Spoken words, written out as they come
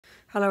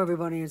Hello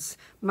everybody, it's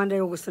Monday,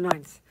 August the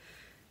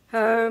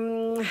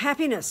 9th.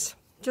 Happiness.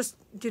 Just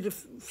did a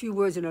few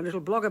words in a little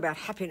blog about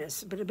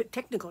happiness, but a bit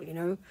technical, you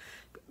know.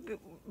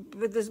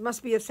 But there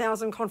must be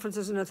 1,000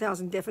 conferences and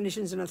 1,000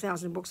 definitions and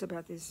 1,000 books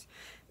about this.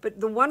 But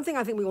the one thing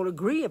I think we all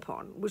agree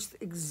upon, which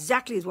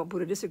exactly is what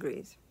Buddha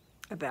disagrees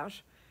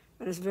about,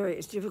 and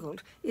it's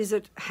difficult, is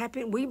that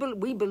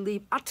we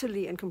believe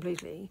utterly and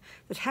completely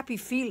that happy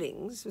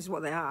feelings, is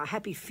what they are,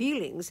 happy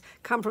feelings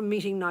come from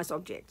meeting nice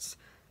objects.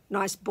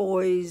 Nice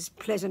boys,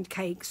 pleasant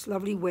cakes,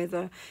 lovely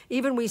weather.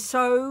 Even we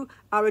so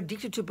are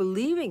addicted to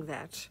believing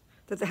that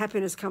the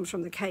happiness comes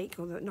from the cake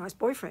or the nice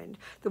boyfriend,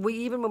 that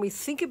even when we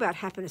think about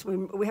happiness,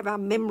 when we have our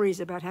memories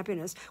about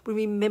happiness, we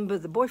remember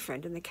the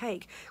boyfriend and the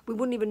cake. We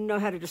wouldn't even know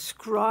how to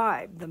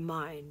describe the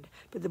mind.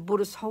 But the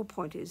Buddhist whole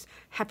point is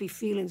happy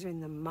feelings are in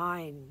the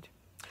mind.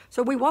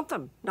 So we want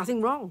them,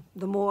 nothing wrong.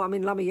 The more,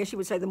 Lama Yeshe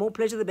would say, the more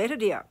pleasure, the better,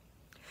 dear.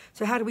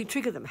 So how do we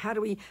trigger them?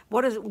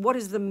 What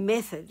is the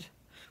method?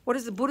 What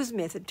is the Buddha's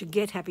method to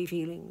get happy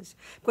feelings?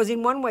 Because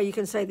in one way you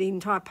can say the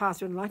entire path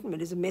to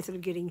enlightenment is a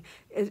method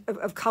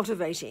of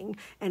cultivating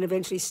and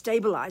eventually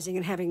stabilizing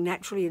and having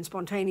naturally and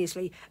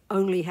spontaneously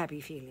only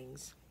happy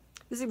feelings.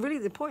 This is really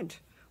the point.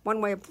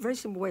 A very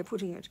simple way of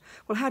putting it.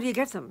 Well, how do you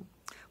get them?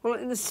 Well,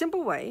 in a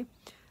simple way,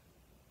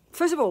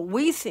 first of all,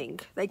 we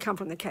think they come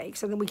from the cake,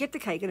 so then we get the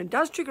cake and it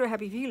does trigger a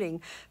happy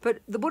feeling, but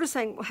the Buddha's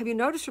saying, well, have you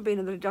noticed,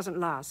 Robina, that it doesn't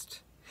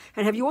last?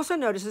 And have you also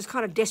noticed it's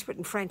kind of desperate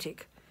and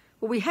frantic?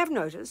 Well, we have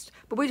noticed,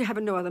 but we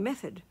have no other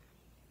method.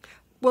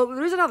 Well,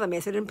 there is another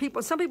method, and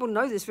some people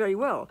know this very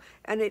well.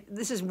 And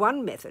this is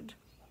one method: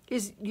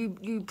 is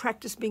you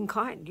practice being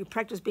kind. You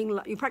practice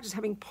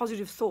having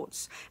positive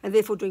thoughts, and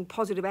therefore doing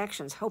positive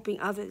actions,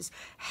 helping others.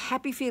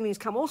 Happy feelings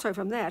come also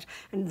from that,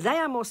 and they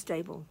are more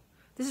stable.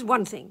 This is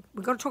one thing.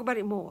 We've got to talk about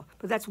it more,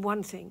 but that's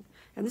one thing,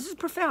 and this is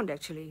profound,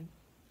 actually.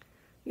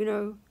 You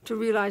know, to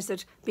realize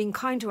that being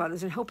kind to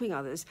others and helping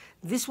others,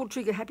 this will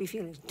trigger happy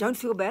feelings. Don't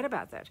feel bad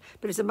about that.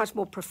 But it's a much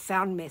more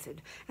profound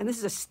method. And this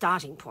is a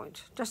starting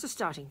point, just a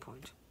starting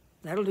point.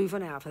 That'll do for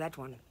now, for that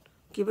one.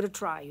 Give it a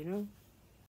try, you know.